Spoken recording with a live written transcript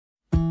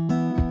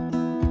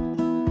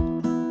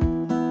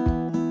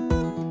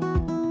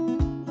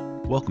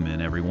Welcome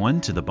in, everyone,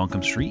 to the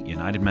Buncombe Street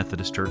United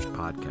Methodist Church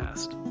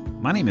podcast.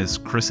 My name is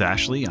Chris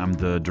Ashley. I'm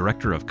the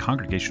Director of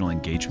Congregational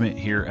Engagement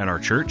here at our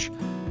church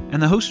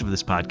and the host of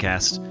this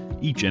podcast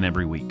each and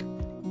every week.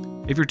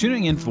 If you're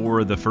tuning in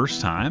for the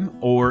first time,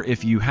 or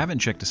if you haven't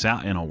checked us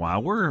out in a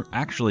while, we're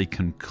actually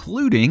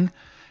concluding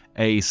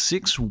a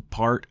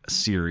 6-part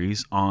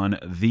series on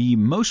the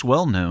most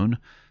well-known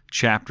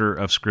chapter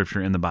of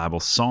Scripture in the Bible,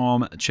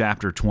 Psalm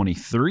chapter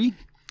 23.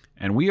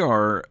 And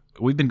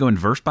we've been going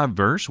verse by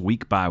verse,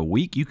 week by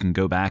week. You can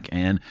go back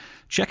and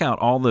check out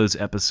all those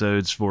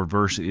episodes for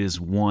verses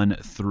 1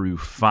 through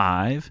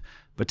 5.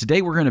 But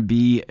today we're going to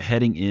be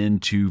heading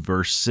into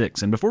verse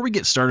 6. And before we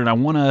get started, I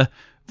want to,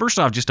 first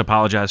off, just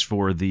apologize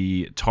for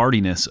the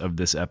tardiness of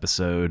this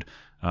episode.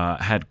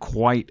 Had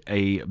quite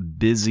a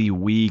busy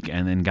week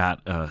and then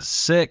got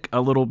sick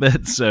a little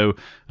bit, so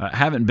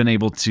haven't been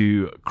able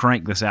to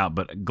crank this out,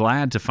 but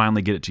glad to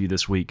finally get it to you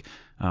this week.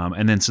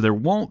 So there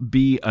won't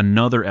be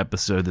another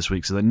episode this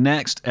week. So the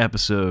next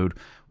episode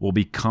will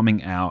be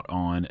coming out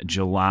on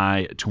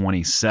July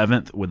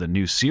 27th with a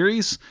new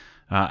series.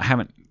 I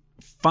haven't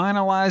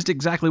finalized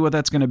exactly what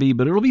that's going to be,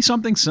 but it'll be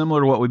something similar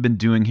to what we've been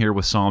doing here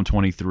with Psalm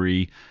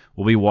 23.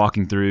 We'll be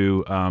walking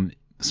through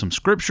some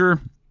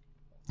scripture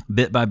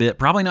bit by bit,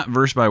 probably not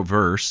verse by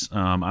verse.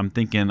 I'm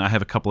thinking I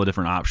have a couple of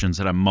different options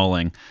that I'm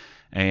mulling,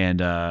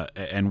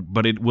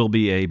 but it will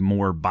be a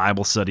more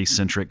Bible study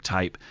centric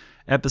type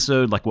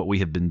episode like what we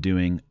have been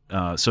doing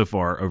so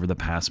far over the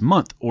past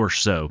month or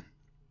so.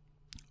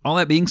 All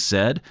that being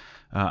said,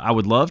 I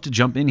would love to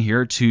jump in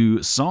here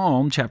to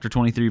Psalm chapter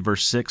 23,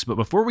 verse 6. But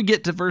before we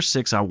get to verse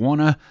 6, I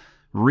want to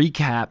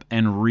recap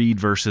and read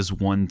verses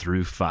 1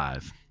 through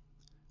 5.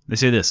 They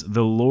say this: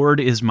 "The Lord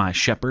is my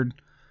shepherd,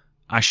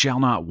 I shall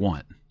not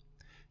want.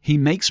 He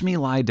makes me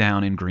lie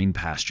down in green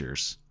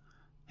pastures.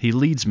 He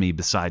leads me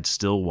beside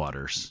still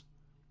waters.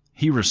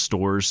 He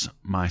restores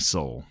my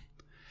soul.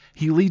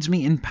 He leads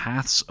me in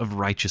paths of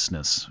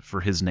righteousness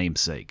for his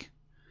name's sake.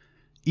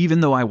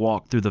 Even though I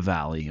walk through the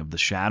valley of the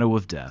shadow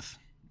of death,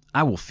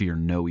 I will fear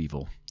no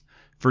evil.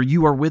 For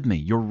you are with me,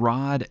 your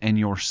rod and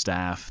your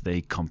staff,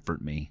 they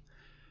comfort me.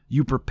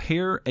 You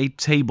prepare a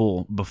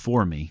table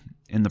before me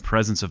in the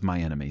presence of my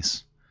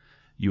enemies.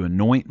 You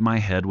anoint my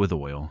head with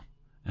oil,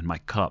 and my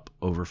cup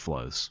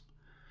overflows."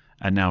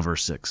 And now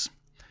verse 6.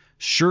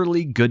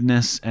 "Surely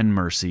goodness and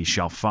mercy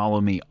shall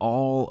follow me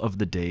all of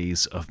the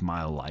days of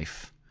my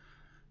life,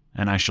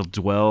 and I shall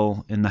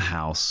dwell in the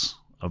house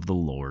of the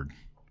Lord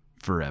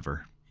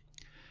forever."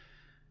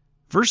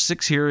 Verse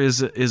 6 here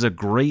is a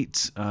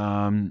great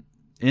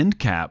end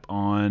cap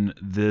on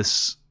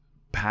this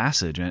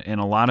passage, and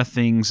a lot of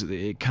things.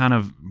 It kind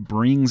of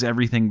brings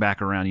everything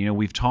back around. You know,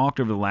 we've talked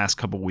over the last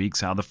couple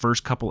weeks how the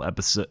first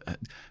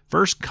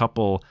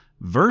couple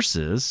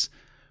verses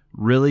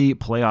really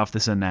play off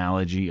this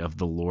analogy of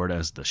the Lord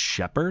as the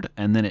shepherd,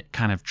 and then it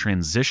kind of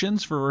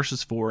transitions for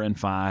verses 4 and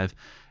 5.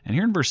 And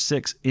here in verse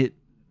 6, it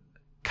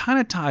kind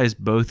of ties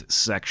both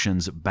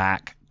sections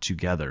back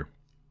together.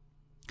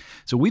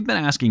 So we've been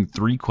asking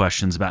 3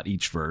 questions about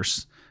each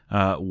verse.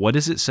 What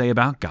does it say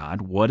about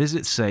God? What does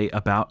it say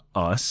about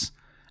us?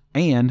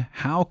 And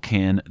how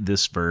can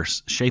this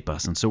verse shape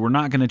us? And so we're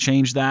not going to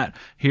change that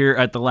here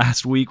at the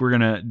last week. We're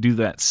going to do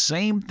that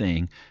same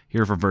thing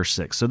here for verse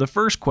 6. So the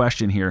first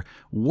question here: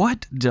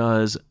 what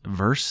does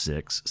verse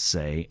 6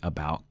 say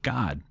about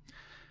God?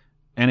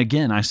 And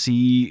again, I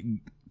see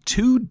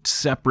 2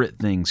 separate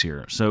things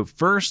here. So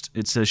first,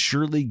 it says,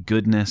 "Surely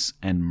goodness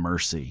and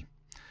mercy."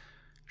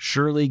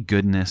 Surely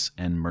goodness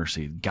and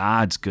mercy.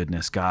 God's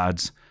goodness,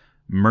 God's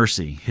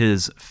mercy,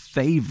 His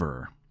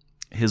favor,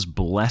 His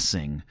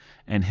blessing,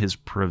 and His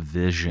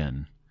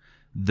provision.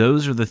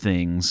 Those are the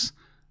things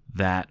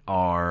that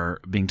are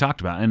being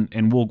talked about.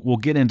 And we'll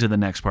get into the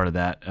next part of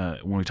that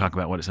when we talk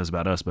about what it says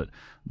about us, but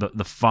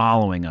the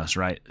following us,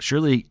 right?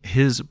 Surely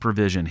His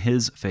provision,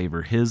 His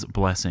favor, His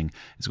blessing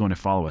is going to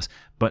follow us.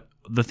 But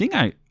the thing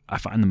I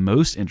find the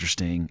most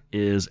interesting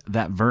is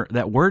that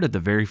word at the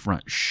very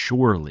front,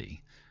 surely.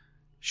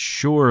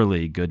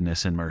 Surely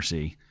goodness and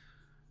mercy.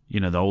 You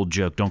know, the old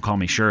joke, "Don't call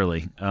me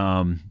Shirley."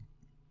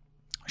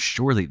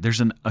 Surely,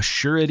 there's a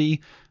surety,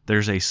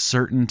 there's a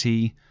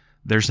certainty,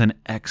 there's an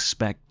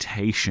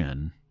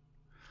expectation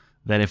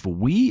that if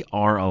we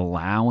are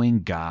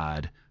allowing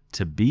God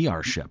to be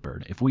our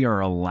shepherd, if we are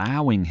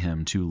allowing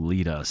Him to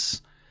lead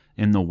us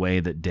in the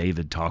way that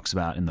David talks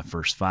about in the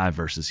first 5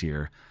 verses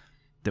here,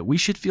 that we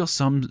should feel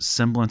some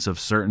semblance of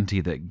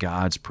certainty that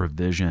God's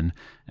provision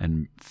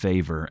and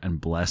favor and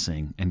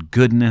blessing and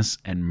goodness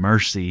and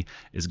mercy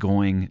is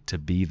going to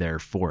be there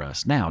for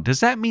us. Now,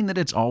 does that mean that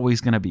it's always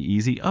going to be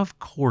easy? Of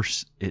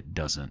course it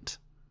doesn't.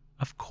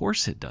 Of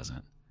course it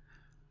doesn't.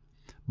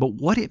 But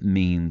what it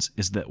means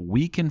is that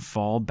we can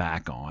fall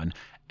back on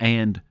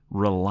and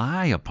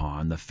rely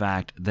upon the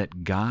fact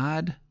that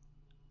God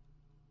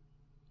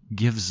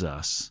gives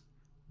us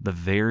the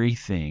very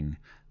thing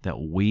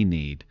that we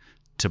need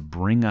to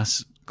bring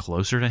us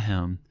closer to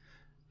Him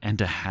and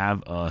to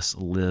have us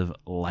live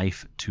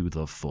life to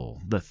the full,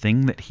 the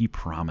thing that He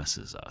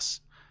promises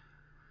us.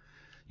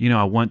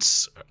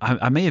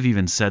 I may have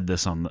even said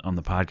this on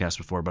the podcast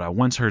before, but I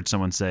once heard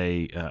someone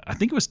say, I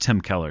think it was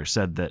Tim Keller,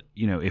 said that,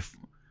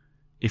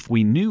 if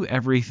we knew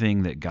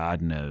everything that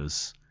God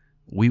knows,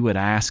 we would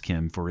ask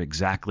him for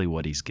exactly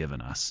what he's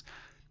given us.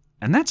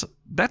 And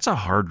that's a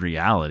hard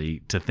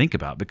reality to think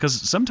about, because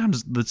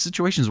sometimes the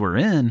situations we're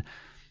in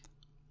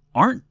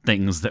aren't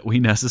things that we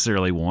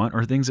necessarily want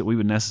or things that we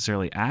would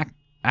necessarily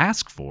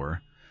ask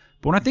for.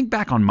 But when I think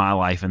back on my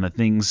life and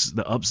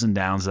the ups and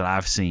downs that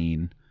I've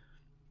seen,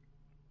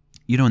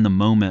 in the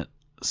moment,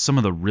 some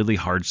of the really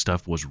hard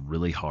stuff was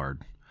really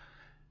hard.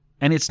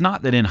 And it's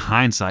not that in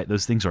hindsight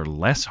those things are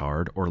less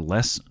hard or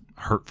less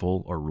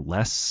hurtful or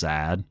less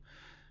sad,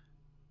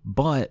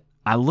 but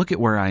I look at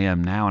where I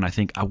am now and I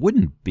think I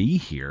wouldn't be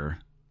here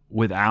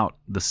without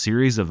the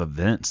series of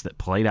events that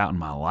played out in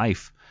my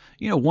life.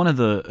 I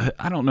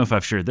don't know if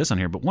I've shared this on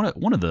here, but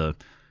one of the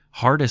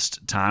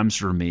hardest times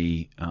for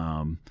me,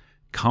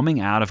 coming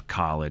out of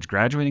college,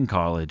 graduating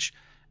college,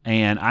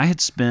 and I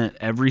had spent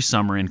every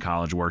summer in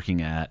college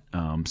working at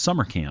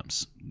summer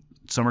camps.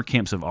 Summer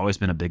camps have always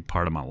been a big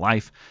part of my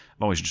life.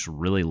 I've always just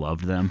really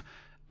loved them.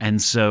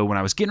 And so when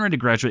I was getting ready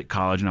to graduate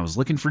college and I was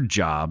looking for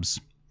jobs,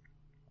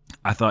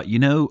 I thought,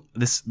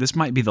 this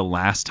might be the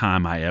last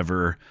time I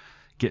ever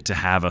get to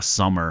have a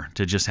summer,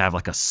 to just have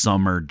like a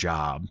summer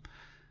job.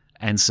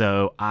 And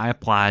so I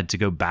applied to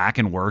go back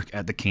and work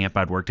at the camp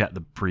I'd worked at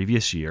the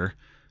previous year,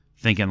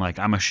 thinking like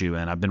I'm a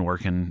shoo-in. I've been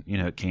working,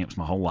 at camps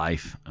my whole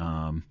life.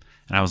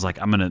 And I was like,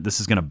 this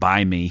is going to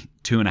buy me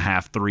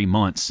 2.5, 3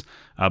 months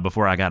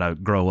before I got to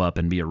grow up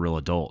and be a real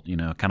adult,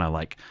 kind of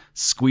like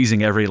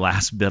squeezing every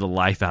last bit of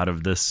life out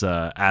of this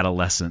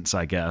adolescence,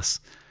 I guess.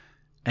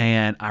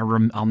 And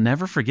I'll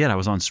never forget, I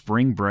was on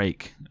spring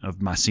break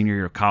of my senior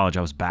year of college.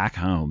 I was back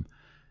home,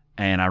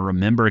 and I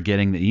remember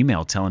getting the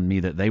email telling me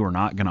that they were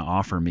not going to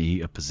offer me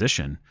a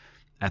position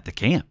at the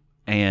camp.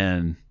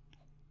 And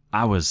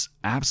I was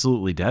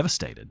absolutely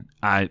devastated.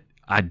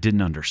 I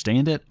didn't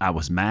understand it. I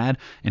was mad.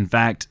 In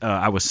fact,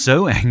 I was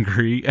so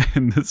angry,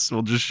 and this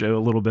will just show a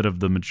little bit of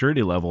the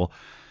maturity level.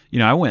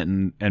 I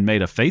went and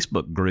made a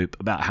Facebook group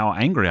about how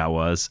angry I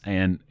was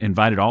and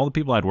invited all the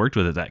people I'd worked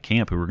with at that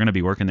camp who were going to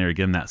be working there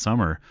again that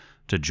summer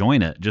to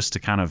join it, just to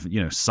kind of,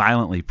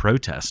 silently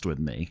protest with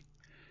me.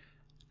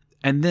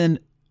 And then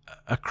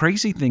a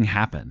crazy thing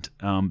happened.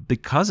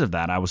 Because of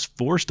that, I was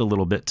forced a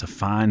little bit to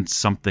find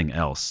something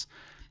else.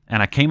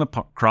 And I came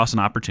across an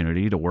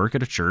opportunity to work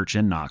at a church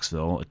in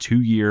Knoxville, a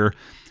 2-year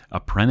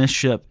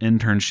apprenticeship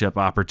internship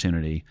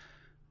opportunity.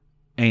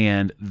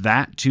 And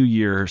that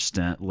 2-year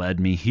stint led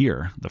me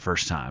here the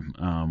first time.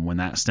 When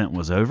that stint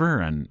was over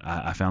and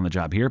I found the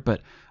job here.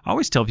 But I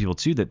always tell people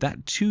too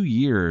that 2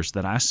 years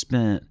that I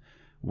spent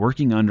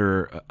working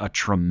under a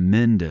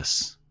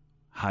tremendous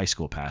high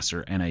school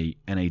pastor and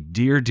a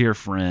dear, dear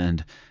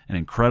friend, an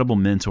incredible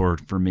mentor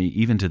for me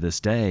even to this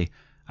day,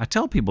 I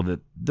tell people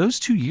that those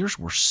 2 years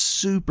were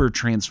super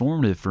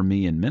transformative for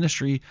me in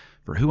ministry,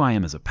 for who I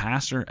am as a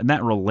pastor, and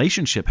that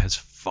relationship has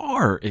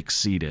far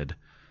exceeded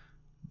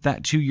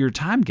that 2-year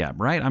time gap,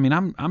 right? I mean,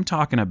 I'm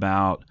talking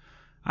about,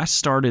 I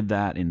started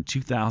that in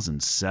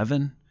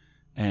 2007,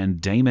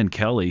 and Damon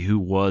Kelly, who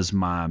was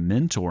my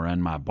mentor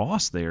and my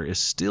boss there, is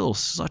still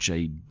such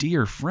a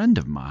dear friend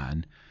of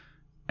mine.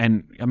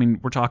 And I mean,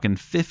 we're talking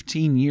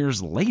 15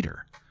 years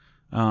later.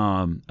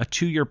 A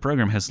 2-year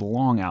program has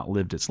long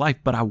outlived its life,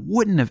 but I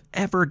wouldn't have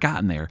ever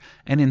gotten there,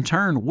 and in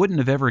turn wouldn't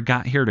have ever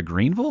got here to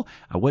Greenville.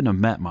 I wouldn't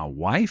have met my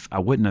wife. I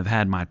wouldn't have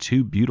had my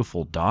 2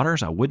 beautiful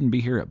daughters. I wouldn't be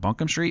here at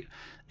Buncombe Street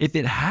if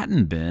it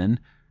hadn't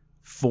been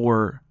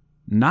for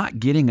not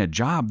getting a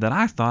job that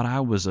I thought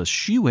I was a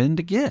shoo-in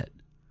to get.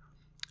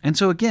 And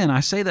so again, I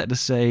say that to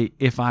say,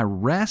 if I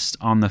rest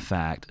on the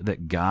fact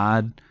that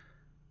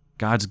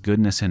God's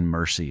goodness and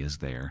mercy is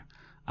there,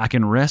 I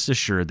can rest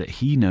assured that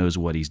he knows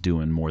what he's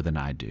doing more than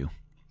I do.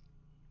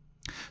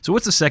 So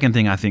what's the second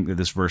thing I think that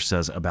this verse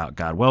says about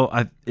God?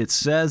 Well, it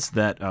says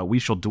that we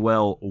shall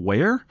dwell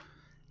where?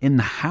 In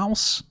the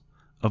house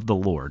of the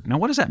Lord. Now,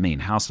 what does that mean,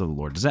 house of the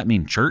Lord? Does that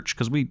mean church?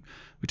 Because we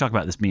talk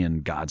about this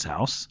being God's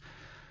house.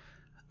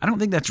 I don't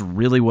think that's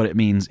really what it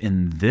means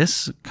in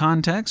this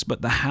context,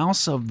 but the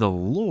house of the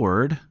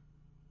Lord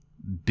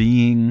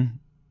being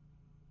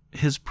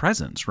his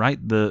presence,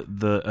 right?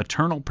 The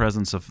eternal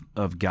presence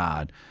of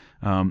God.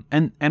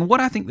 And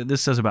what I think that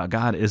this says about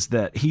God is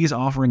that he's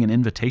offering an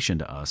invitation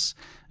to us,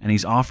 and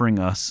he's offering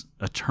us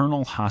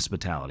eternal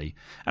hospitality.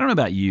 I don't know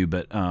about you,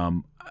 but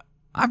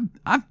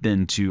I've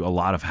been to a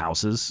lot of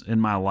houses in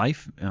my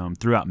life,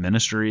 throughout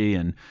ministry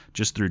and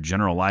just through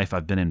general life.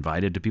 I've been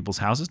invited to people's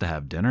houses to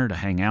have dinner, to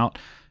hang out.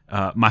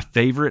 My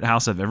favorite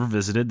house I've ever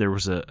visited, there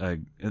was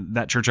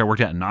that church I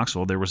worked at in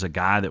Knoxville, there was a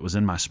guy that was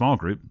in my small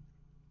group,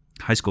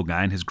 high school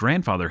guy, and his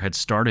grandfather had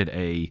started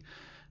a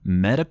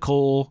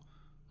medical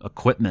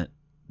equipment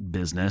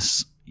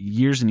business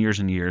years and years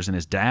and years, and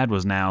his dad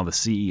was now the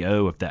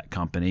CEO of that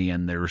company,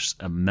 and there's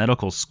a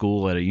medical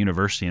school at a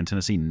university in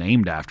Tennessee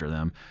named after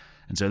them.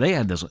 And so they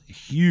had this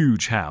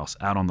huge house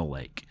out on the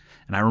lake.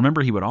 And I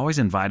remember he would always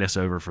invite us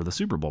over for the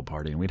Super Bowl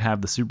party, and we'd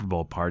have the Super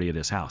Bowl party at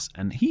his house.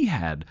 And he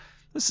had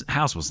This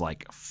house was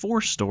like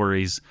 4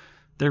 stories.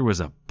 There was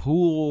a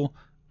pool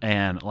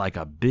and like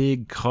a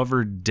big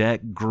covered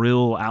deck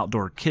grill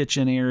outdoor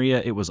kitchen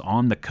area. It was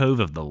on the cove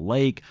of the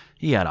lake.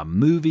 He had a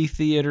movie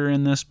theater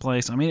in this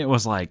place. I mean, it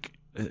was like,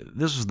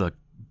 this was the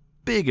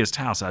biggest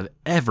house I've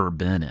ever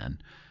been in.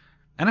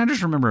 And I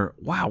just remember,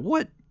 wow,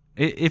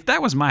 if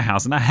that was my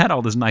house and I had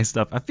all this nice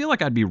stuff, I feel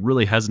like I'd be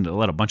really hesitant to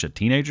let a bunch of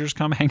teenagers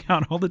come hang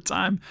out all the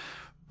time.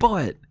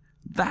 But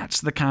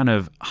that's the kind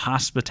of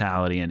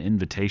hospitality and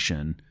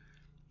invitation,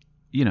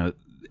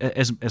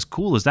 as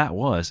cool as that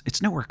was,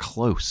 it's nowhere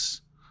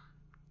close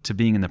to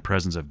being in the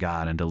presence of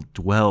God and to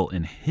dwell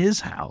in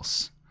His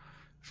house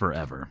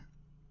forever.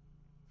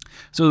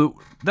 So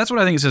that's what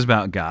I think it says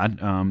about God.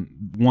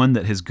 One,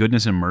 that His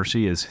goodness and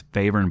mercy, His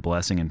favor and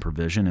blessing and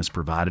provision is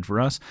provided for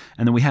us.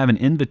 And then we have an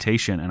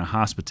invitation and a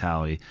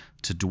hospitality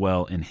to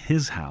dwell in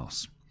His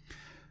house.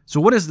 So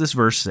what does this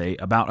verse say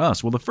about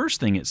us? Well, the first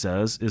thing it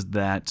says is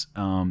that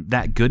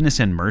that goodness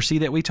and mercy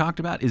that we talked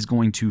about is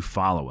going to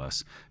follow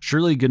us.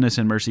 Surely goodness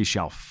and mercy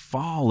shall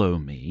follow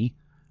me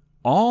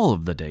all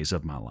of the days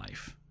of my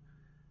life.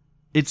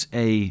 It's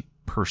a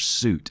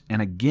pursuit.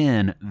 And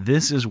again,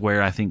 this is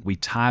where I think we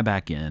tie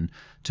back in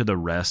to the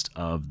rest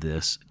of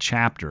this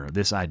chapter,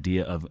 this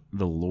idea of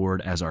the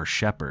Lord as our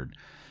shepherd.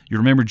 You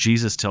remember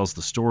Jesus tells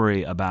the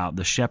story about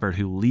the shepherd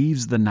who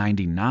leaves the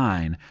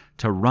 99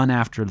 to run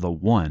after the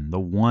one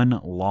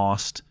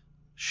lost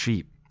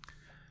sheep.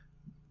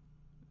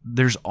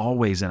 There's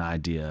always an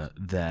idea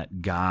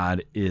that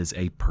God is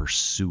a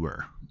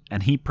pursuer,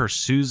 and He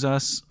pursues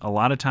us a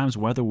lot of times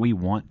whether we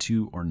want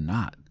to or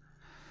not.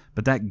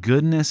 But that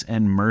goodness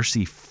and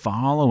mercy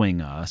following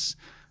us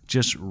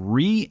just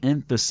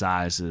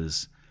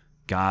re-emphasizes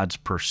God's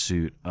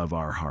pursuit of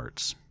our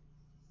hearts.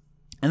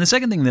 And the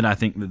second thing that I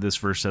think that this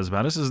verse says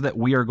about us is that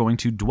we are going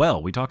to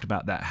dwell. We talked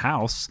about that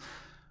house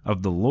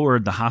of the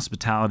Lord, the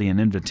hospitality and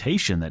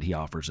invitation that He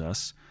offers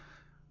us.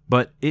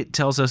 But it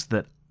tells us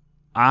that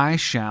I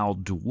shall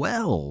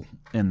dwell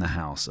in the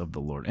house of the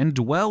Lord. And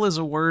dwell is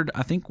a word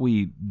I think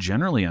we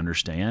generally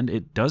understand.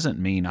 It doesn't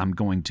mean I'm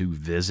going to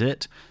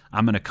visit.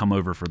 I'm going to come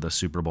over for the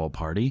Super Bowl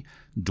party.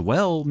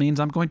 Dwell means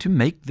I'm going to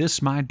make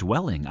this my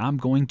dwelling. I'm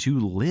going to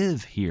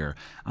live here.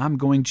 I'm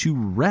going to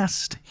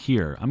rest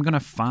here. I'm going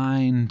to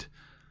find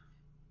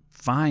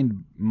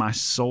my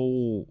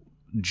soul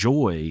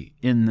joy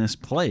in this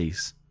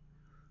place.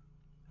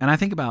 And I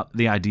think about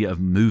the idea of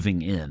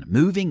moving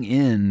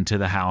into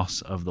the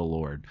house of the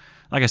Lord.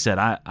 Like I said,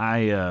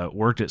 I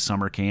worked at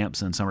summer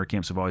camps, and summer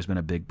camps have always been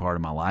a big part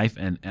of my life.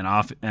 And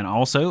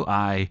also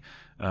I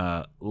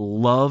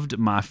loved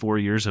my 4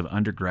 years of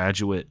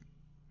undergraduate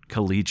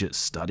collegiate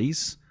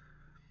studies.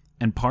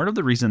 And part of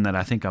the reason that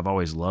I think I've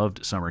always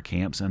loved summer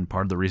camps, and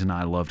part of the reason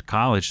I loved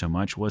college so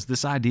much, was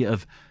this idea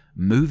of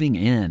moving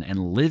in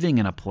and living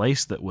in a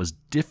place that was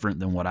different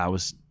than what I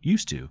was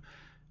used to.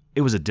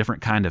 It was a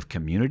different kind of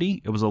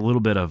community. It was a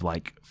little bit of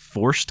like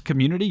forced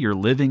community. You're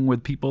living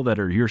with people that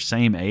are your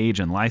same age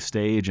and life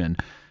stage, and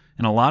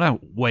in a lot of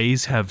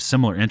ways have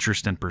similar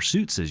interests and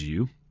pursuits as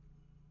you.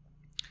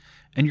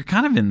 And you're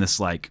kind of in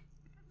this like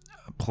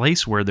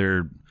place where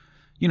they're,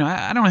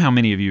 I don't know how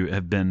many of you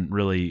have been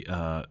really,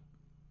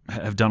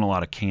 have done a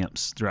lot of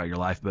camps throughout your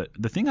life, but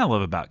the thing I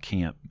love about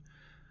camp,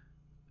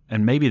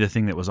 and maybe the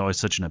thing that was always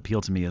such an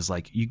appeal to me, is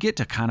like you get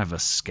to kind of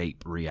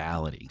escape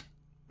reality.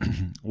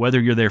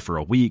 Whether you're there for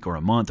a week or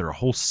a month or a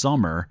whole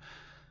summer,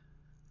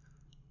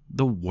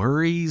 the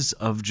worries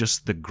of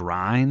just the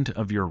grind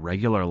of your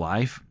regular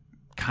life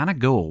kind of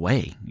go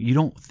away. You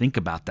don't think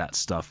about that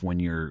stuff when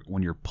you're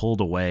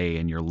pulled away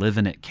and you're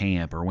living at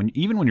camp, or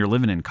even when you're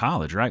living in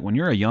college, right? When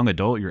you're a young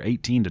adult, you're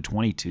 18 to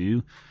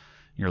 22,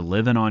 you're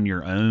living on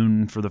your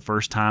own for the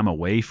first time,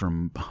 away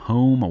from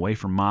home, away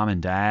from mom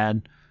and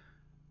dad,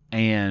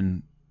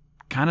 and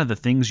kind of the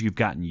things you've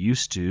gotten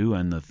used to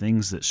and the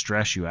things that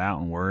stress you out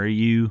and worry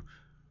you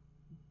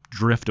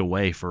drift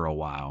away for a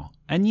while.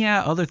 And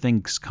yeah, other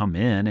things come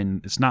in,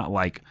 and it's not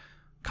like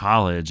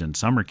college and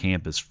summer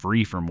camp is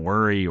free from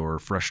worry or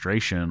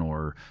frustration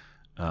or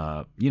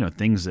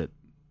things that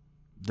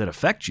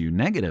affect you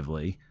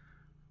negatively.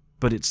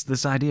 But it's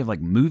this idea of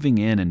like moving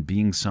in and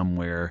being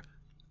somewhere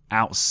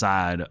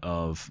outside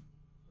of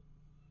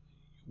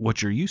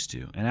what you're used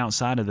to and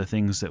outside of the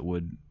things that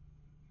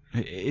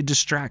it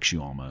distracts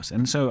you almost.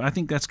 And so I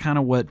think that's kind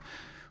of what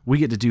we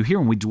get to do here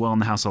when we dwell in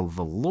the house of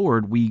the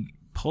Lord. We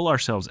pull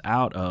ourselves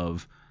out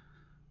of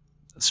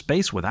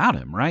space without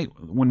Him, right?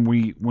 When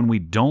we're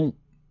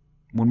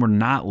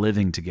not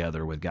living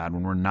together with God,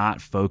 when we're not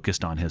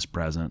focused on His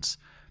presence,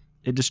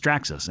 it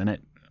distracts us, and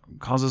it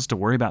causes us to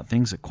worry about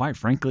things that, quite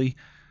frankly,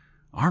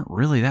 aren't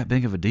really that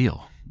big of a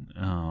deal.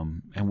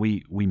 And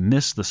we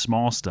miss the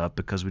small stuff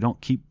because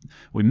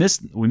we miss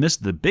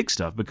the big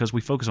stuff because we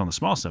focus on the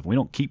small stuff. We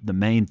don't keep the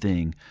main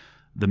thing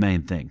the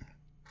main thing.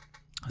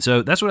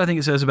 So that's what I think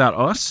it says about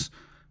us,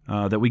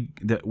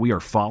 that we are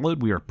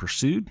followed, we are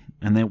pursued,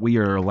 and that we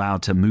are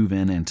allowed to move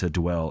in and to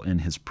dwell in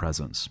His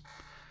presence.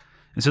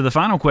 And so the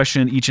final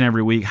question each and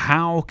every week,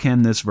 how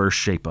can this verse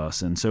shape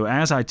us? And so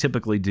as I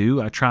typically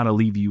do, I try to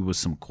leave you with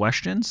some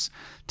questions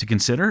to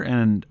consider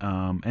and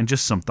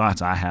just some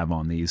thoughts I have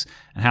on these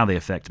and how they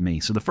affect me.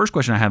 So the first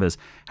question I have is,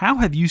 how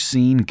have you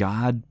seen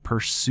God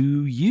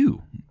pursue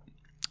you?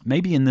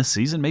 Maybe in this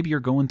season, maybe you're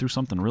going through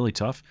something really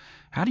tough.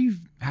 How do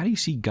you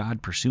see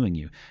God pursuing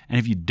you? And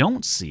if you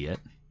don't see it,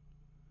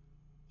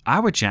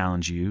 I would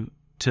challenge you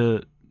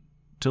to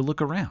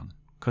look around,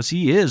 because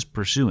He is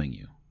pursuing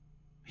you.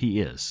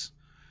 He is.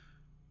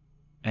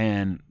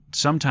 And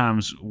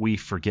sometimes we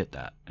forget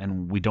that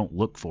and we don't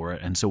look for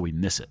it, and so we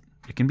miss it.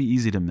 It can be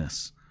easy to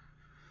miss.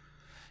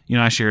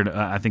 I shared,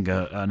 I think,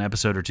 an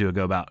episode or two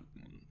ago about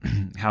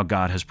how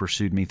God has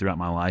pursued me throughout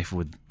my life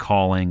with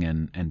calling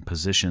and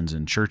positions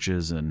in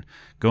churches and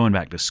going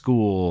back to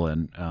school.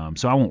 And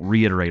so I won't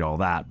reiterate all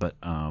that, but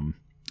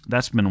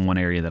that's been one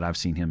area that I've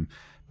seen Him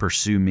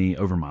pursue me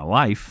over my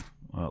life.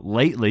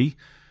 Lately,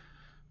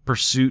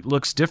 pursuit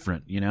looks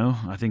different.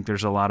 I think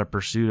there's a lot of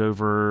pursuit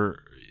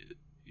over,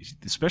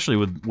 especially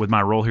with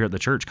my role here at the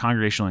church,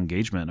 congregational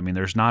engagement. I mean,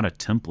 there's not a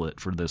template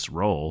for this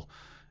role.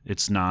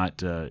 It's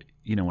not,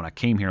 when I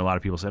came here, a lot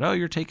of people said, "Oh,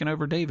 you're taking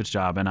over David's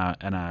job," and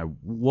I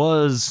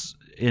was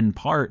in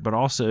part, but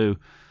also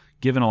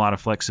given a lot of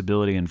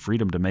flexibility and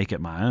freedom to make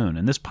it my own.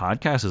 And this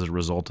podcast is a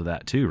result of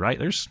that too, right?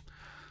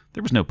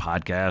 There was no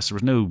podcast, there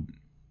was no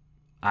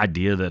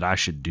idea that I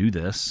should do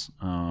this,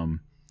 and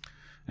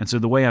so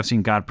the way I've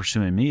seen God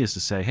pursuing me is to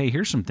say, "Hey,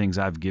 here's some things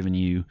I've given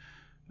you."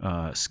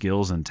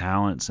 Skills and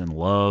talents and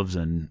loves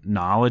and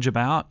knowledge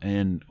about,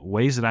 and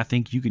ways that I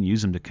think you can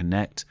use them to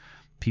connect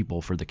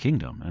people for the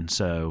kingdom. And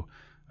so,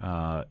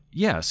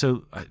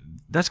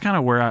 that's kind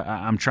of where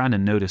I'm trying to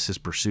notice His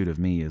pursuit of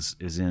me is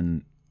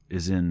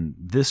in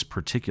this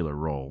particular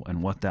role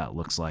and what that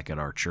looks like at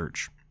our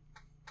church.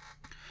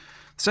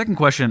 The second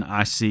question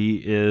I see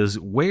is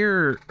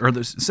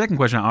the second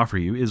question I offer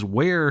you is,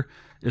 where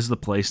is the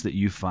place that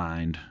you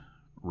find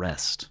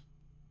rest?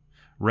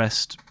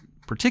 Rest,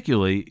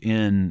 particularly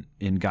in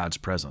God's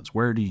presence.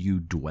 Where do you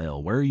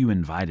dwell? Where are you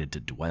invited to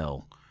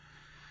dwell?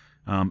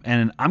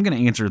 And I'm going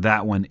to answer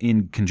that one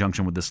in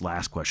conjunction with this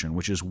last question,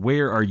 which is,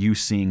 where are you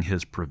seeing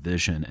His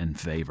provision and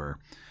favor?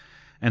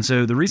 And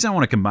so the reason I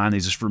want to combine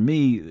these is, for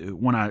me,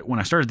 when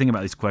I started thinking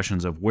about these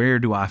questions of where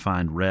do I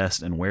find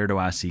rest and where do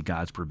I see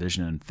God's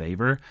provision and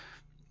favor,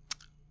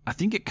 I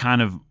think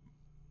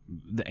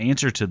the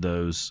answer to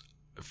those,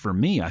 for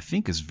me, I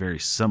think is very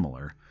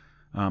similar.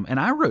 And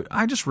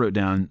I just wrote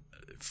down,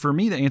 for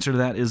me, the answer to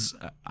that is,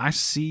 I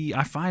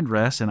find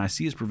rest and I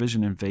see His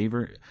provision and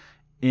favor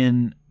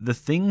in the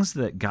things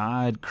that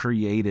God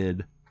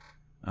created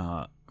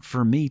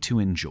for me to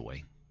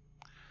enjoy.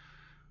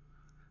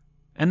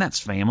 And that's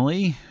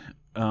family,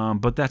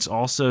 but that's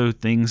also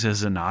things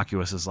as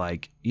innocuous as,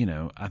 like,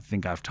 I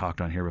think I've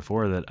talked on here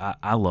before that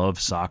I love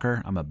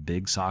soccer. I'm a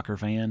big soccer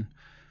fan.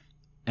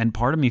 And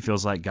part of me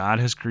feels like God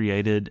has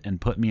created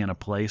and put me in a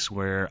place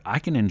where I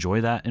can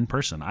enjoy that in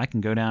person. I can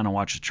go down and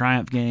watch a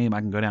Triumph game.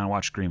 I can go down and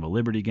watch a Greenville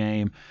Liberty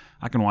game.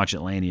 I can watch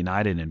Atlanta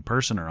United in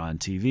person or on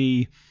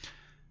TV.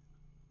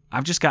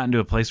 I've just gotten to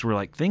a place where,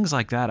 like, things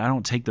like that, I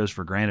don't take those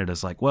for granted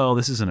as like, well,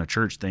 this isn't a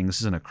church thing.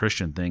 This isn't a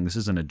Christian thing. This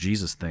isn't a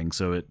Jesus thing.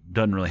 So it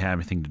doesn't really have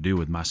anything to do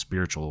with my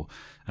spiritual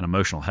and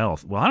emotional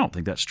health. Well, I don't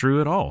think that's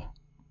true at all.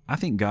 I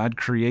think God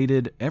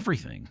created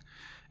everything.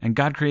 And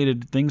God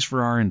created things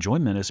for our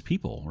enjoyment as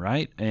people,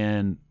 right?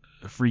 And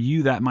for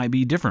you, that might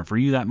be different. For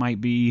you, that might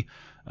be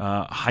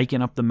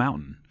hiking up the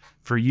mountain.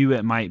 For you,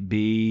 it might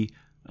be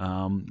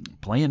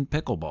playing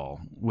pickleball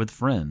with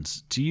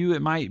friends. To you,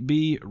 it might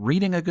be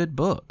reading a good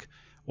book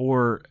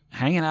or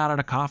hanging out at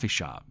a coffee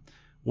shop.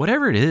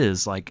 Whatever it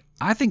is, like,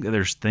 I think that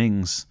there's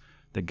things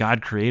that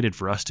God created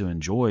for us to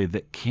enjoy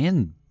that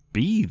can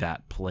be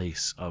that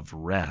place of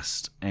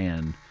rest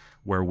and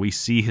where we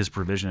see His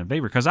provision and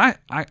favor. Because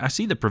I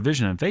see the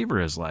provision and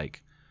favor as,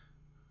 like,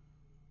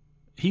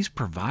 He's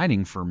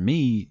providing for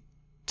me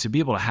to be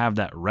able to have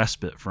that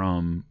respite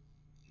from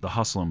the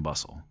hustle and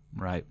bustle,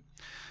 right?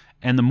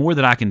 And the more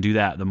that I can do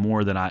that, the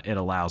more that it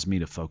allows me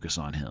to focus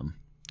on Him.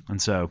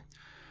 And so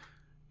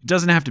it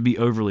doesn't have to be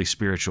overly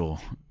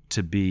spiritual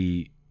to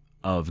be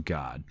of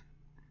God.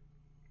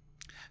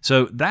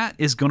 So that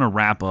is going to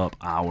wrap up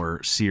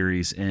our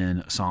series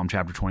in Psalm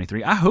chapter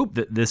 23. I hope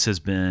that this has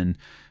been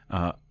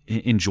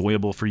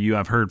enjoyable for you.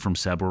 I've heard from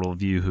several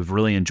of you who've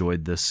really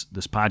enjoyed this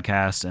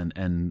podcast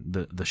and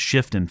the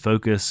shift in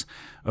focus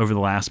over the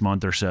last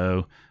month or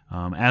so.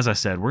 As I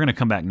said, we're going to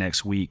come back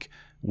next week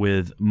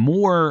with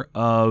more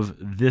of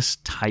this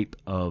type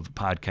of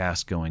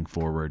podcast going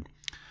forward.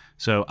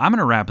 So I'm going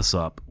to wrap us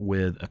up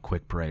with a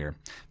quick prayer.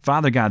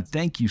 Father God,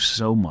 thank you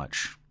so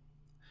much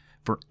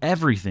for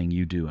everything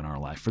you do in our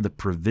life, for the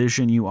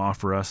provision you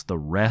offer us, the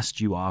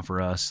rest you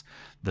offer us,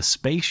 the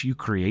space you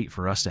create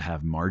for us to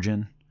have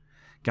margin.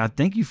 God,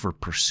 thank you for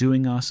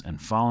pursuing us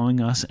and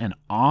following us and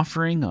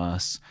offering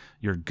us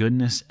your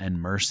goodness and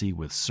mercy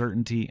with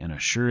certainty and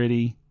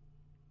assurity.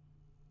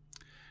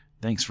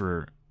 Thanks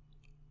for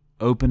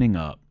opening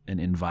up and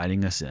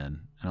inviting us in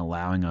and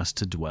allowing us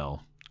to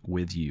dwell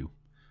with you.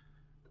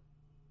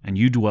 and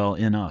you dwell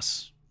in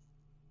us.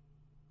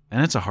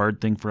 And it's a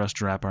hard thing for us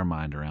to wrap our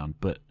mind around,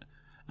 but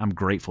I'm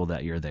grateful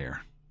that you're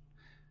there.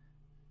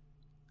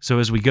 So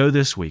as we go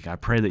this week, I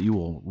pray that you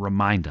will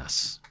remind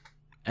us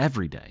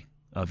every day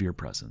of your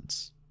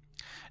presence.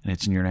 And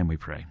it's in your name we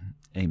pray.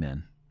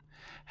 Amen.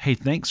 Hey,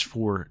 thanks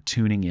for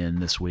tuning in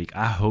this week.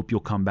 I hope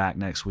you'll come back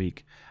next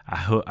week.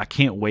 I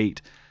can't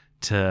wait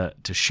to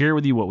share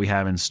with you what we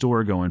have in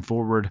store going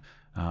forward.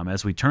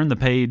 As we turn the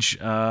page,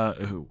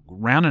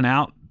 rounding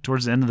out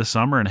towards the end of the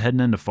summer and heading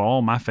into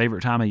fall, my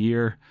favorite time of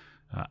year,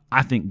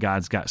 I think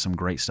God's got some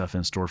great stuff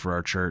in store for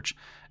our church,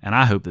 and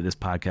I hope that this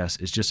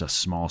podcast is just a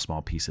small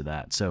piece of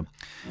that. So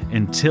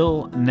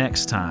until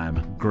next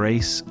time,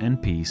 grace and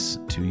peace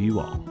to you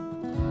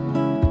all.